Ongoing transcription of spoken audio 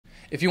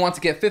if you want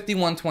to get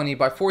 5120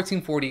 by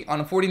 1440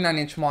 on a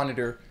 49-inch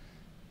monitor,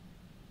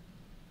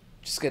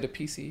 just get a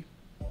PC.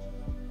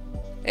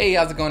 Hey,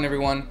 how's it going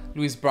everyone?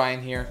 Luis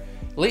Brian here.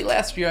 Late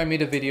last year I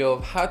made a video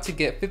of how to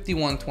get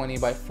 5120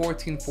 by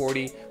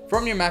 1440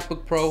 from your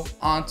MacBook Pro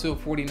onto a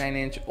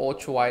 49-inch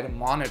ultra-wide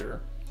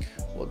monitor.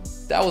 Well,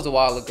 that was a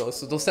while ago,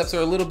 so those steps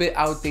are a little bit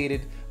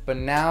outdated, but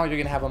now you're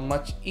gonna have a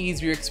much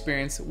easier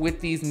experience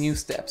with these new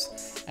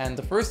steps. And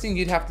the first thing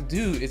you'd have to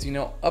do is,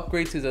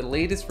 upgrade to the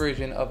latest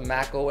version of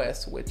Mac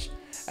OS, which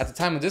at the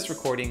time of this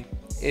recording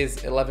is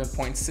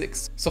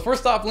 11.6. So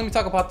first off, let me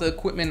talk about the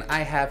equipment I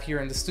have here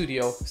in the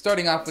studio,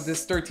 starting off with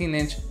this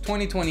 13-inch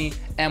 2020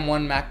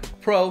 M1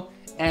 MacBook Pro,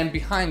 and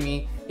behind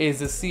me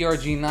is a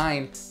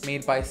CRG9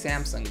 made by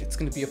Samsung. It's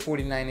gonna be a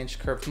 49-inch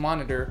curved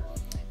monitor,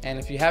 and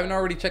if you haven't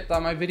already checked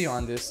out my video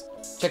on this,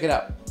 check it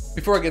out.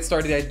 Before I get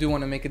started, I do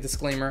want to make a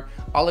disclaimer.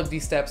 All of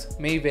these steps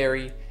may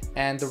vary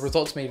and the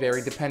results may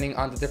vary depending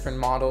on the different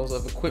models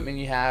of equipment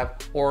you have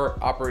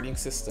or operating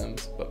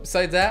systems. But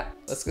besides that,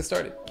 let's get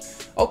started.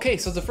 Okay,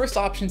 so the first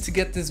option to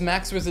get this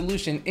max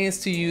resolution is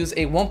to use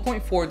a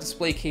 1.4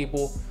 display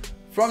cable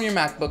from your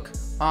MacBook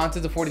onto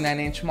the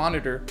 49-inch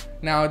monitor.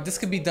 Now, this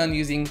could be done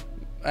using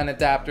an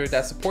adapter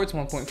that supports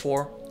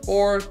 1.4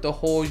 or the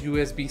whole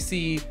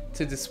USB-C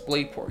to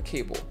DisplayPort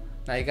cable.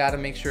 Now you gotta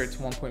make sure it's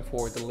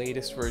 1.4, the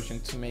latest version,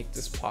 to make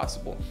this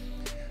possible.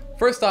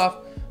 First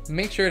off,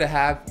 make sure to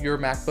have your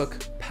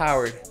MacBook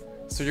powered.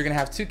 So you're gonna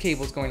have two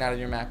cables going out of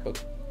your MacBook,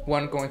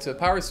 one going to the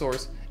power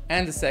source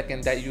and the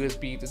second, that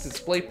USB to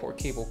DisplayPort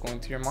cable going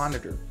to your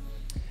monitor.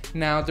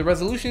 Now the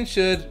resolution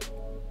should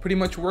pretty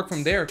much work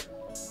from there,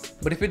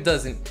 but if it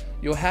doesn't,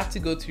 you'll have to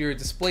go to your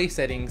display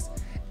settings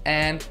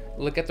and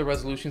look at the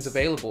resolutions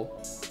available.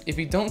 If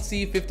you don't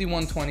see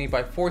 5120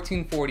 by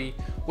 1440,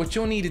 what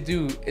you'll need to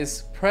do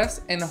is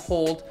press and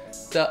hold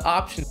the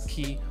Options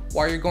key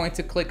while you're going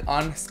to click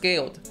on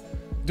Scaled.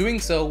 Doing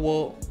so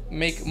will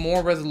make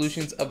more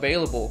resolutions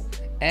available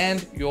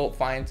and you'll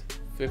find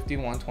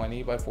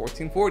 5120 by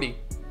 1440.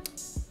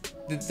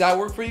 Did that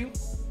work for you?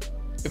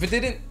 If it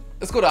didn't,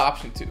 let's go to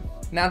option 2.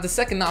 Now the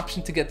second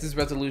option to get this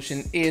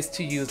resolution is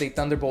to use a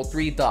Thunderbolt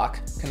 3 dock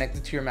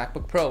connected to your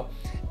MacBook Pro,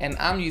 and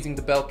I'm using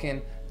the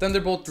Belkin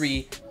Thunderbolt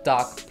 3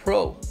 Dock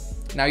Pro.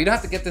 Now you don't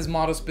have to get this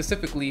model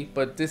specifically,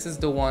 but this is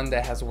the one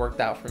that has worked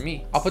out for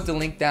me. I'll put the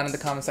link down in the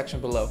comment section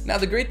below. Now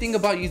the great thing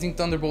about using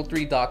Thunderbolt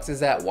 3 docks is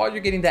that while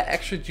you're getting that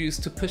extra juice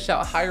to push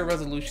out higher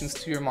resolutions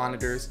to your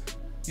monitors,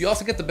 you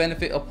also get the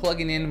benefit of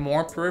plugging in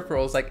more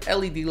peripherals like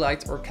LED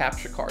lights or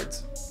capture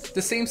cards.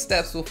 The same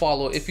steps will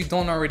follow if you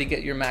don't already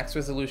get your max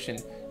resolution.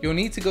 You'll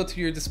need to go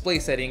to your display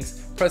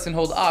settings, press and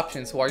hold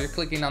Options while you're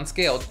clicking on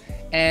Scaled,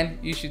 and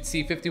you should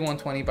see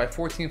 5120 by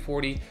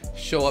 1440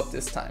 show up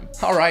this time.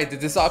 Alright,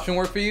 did this option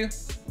work for you?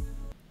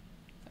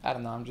 I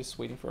don't know, I'm just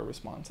waiting for a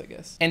response, I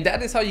guess. And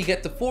that is how you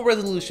get the full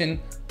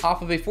resolution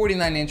off of a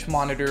 49-inch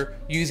monitor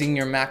using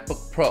your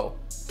MacBook Pro.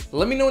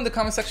 Let me know in the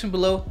comment section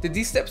below, did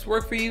these steps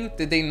work for you?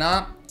 Did they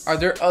not? Are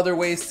there other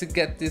ways to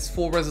get this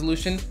full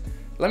resolution?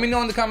 Let me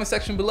know in the comment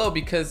section below,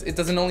 because it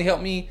doesn't only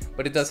help me,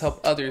 but it does help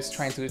others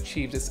trying to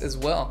achieve this as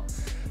well.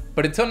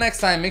 But until next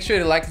time, make sure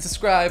to like and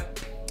subscribe.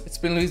 It's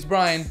been Luis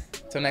Brian.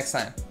 Till next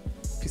time,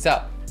 peace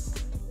out.